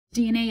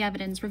DNA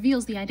evidence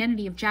reveals the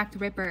identity of Jack the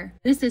Ripper.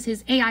 This is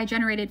his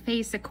AI-generated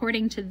face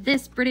according to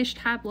this British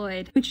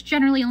tabloid, which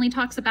generally only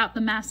talks about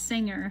the Masked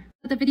Singer.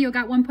 But the video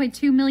got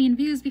 1.2 million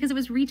views because it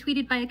was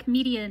retweeted by a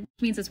comedian,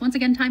 which means it's once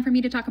again time for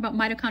me to talk about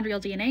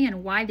mitochondrial DNA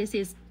and why this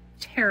is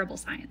terrible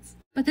science.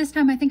 But this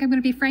time I think I'm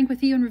going to be frank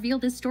with you and reveal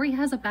this story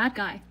has a bad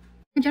guy.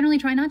 I generally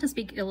try not to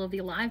speak ill of the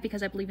alive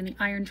because I believe in the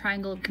iron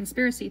triangle of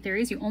conspiracy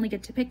theories. You only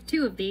get to pick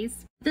 2 of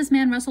these. This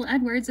man, Russell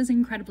Edwards, is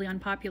incredibly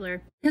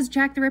unpopular because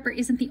Jack the Ripper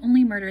isn't the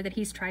only murder that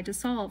he's tried to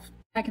solve.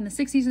 Back in the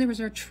 60s, there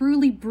was a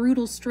truly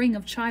brutal string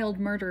of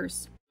child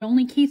murders.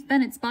 Only Keith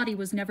Bennett's body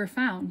was never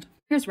found.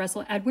 Here's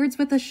Russell Edwards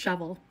with a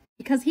shovel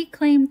because he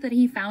claimed that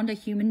he found a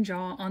human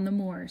jaw on the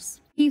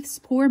moors. Keith's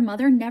poor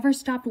mother never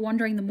stopped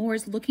wandering the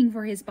moors looking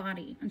for his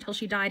body until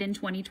she died in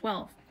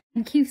 2012.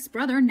 And Keith's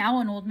brother,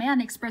 now an old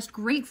man, expressed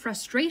great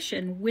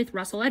frustration with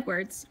Russell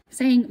Edwards,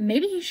 saying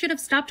maybe he should have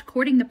stopped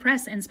courting the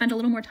press and spent a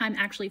little more time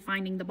actually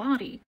finding the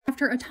body.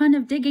 After a ton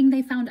of digging,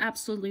 they found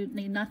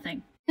absolutely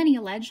nothing. And he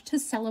alleged to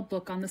sell a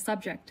book on the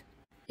subject.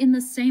 In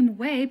the same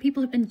way,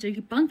 people have been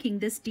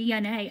debunking this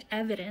DNA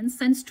evidence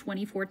since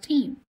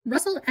 2014.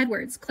 Russell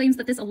Edwards claims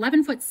that this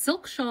 11-foot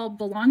silk shawl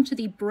belonged to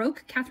the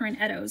broke Catherine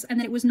Eddowes and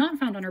that it was not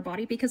found on her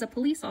body because a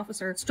police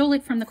officer stole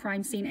it from the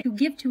crime scene to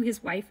give to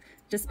his wife,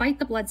 despite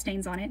the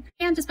bloodstains on it,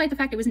 and despite the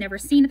fact it was never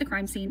seen at the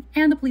crime scene,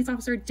 and the police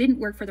officer didn't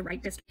work for the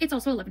right district. It's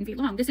also 11 feet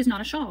long. This is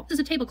not a shawl. This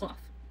is a tablecloth.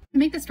 To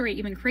make the story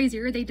even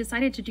crazier, they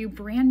decided to do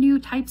brand new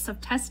types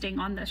of testing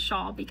on this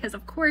shawl because,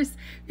 of course,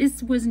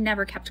 this was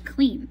never kept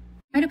clean.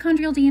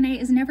 Mitochondrial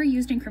DNA is never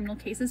used in criminal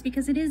cases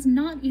because it is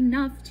not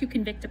enough to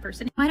convict a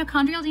person.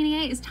 Mitochondrial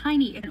DNA is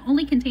tiny and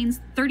only contains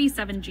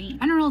 37 genes.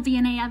 General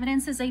DNA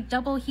evidence is a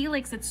double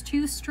helix. It's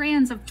 2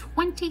 strands of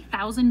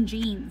 20,000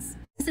 genes.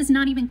 This is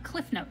not even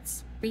Cliff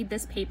Notes. Read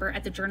this paper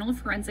at the Journal of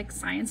Forensic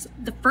Science.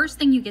 The first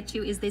thing you get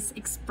to is this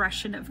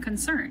expression of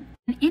concern.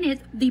 And in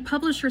it, the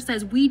publisher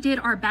says, we did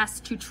our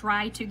best to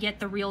try to get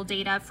the real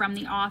data from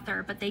the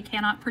author, but they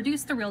cannot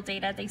produce the real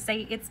data. They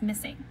say it's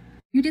missing.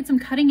 You did some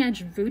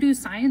cutting-edge voodoo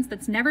science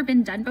that's never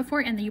been done before,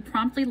 and then you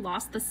promptly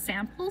lost the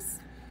samples?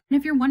 And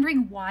if you're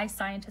wondering why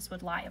scientists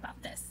would lie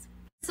about this,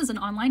 this is an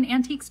online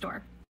antique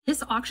store.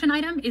 This auction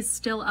item is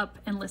still up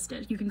and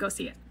listed. You can go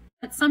see it.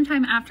 But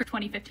sometime after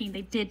 2015,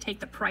 they did take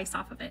the price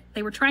off of it.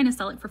 They were trying to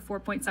sell it for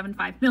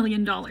 $4.75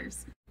 million.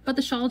 But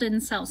the shawl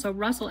didn't sell, so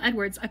Russell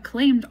Edwards,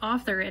 acclaimed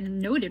author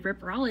and noted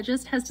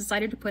ripperologist, has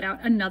decided to put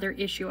out another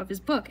issue of his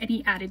book, and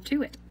he added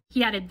to it.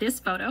 He added this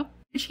photo,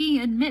 which he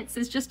admits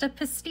is just a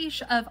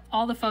pastiche of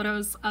all the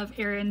photos of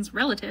Aaron's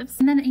relatives,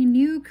 and then a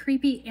new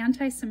creepy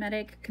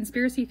anti-Semitic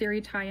conspiracy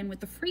theory tie-in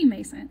with the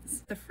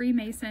Freemasons. The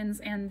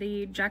Freemasons and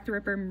the Jack the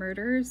Ripper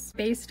murders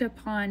based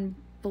upon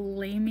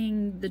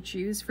blaming the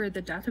Jews for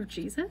the death of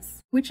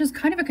Jesus, which is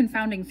kind of a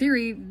confounding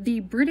theory.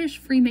 The British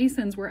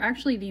Freemasons were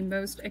actually the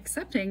most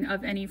accepting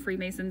of any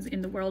Freemasons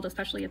in the world,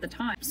 especially at the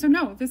time. So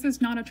no, this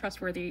is not a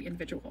trustworthy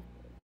individual.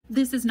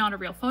 This is not a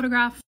real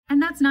photograph, and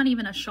that's not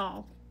even a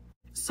shawl.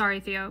 Sorry,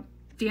 Theo.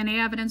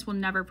 DNA evidence will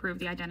never prove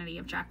the identity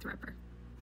of Jack the Ripper.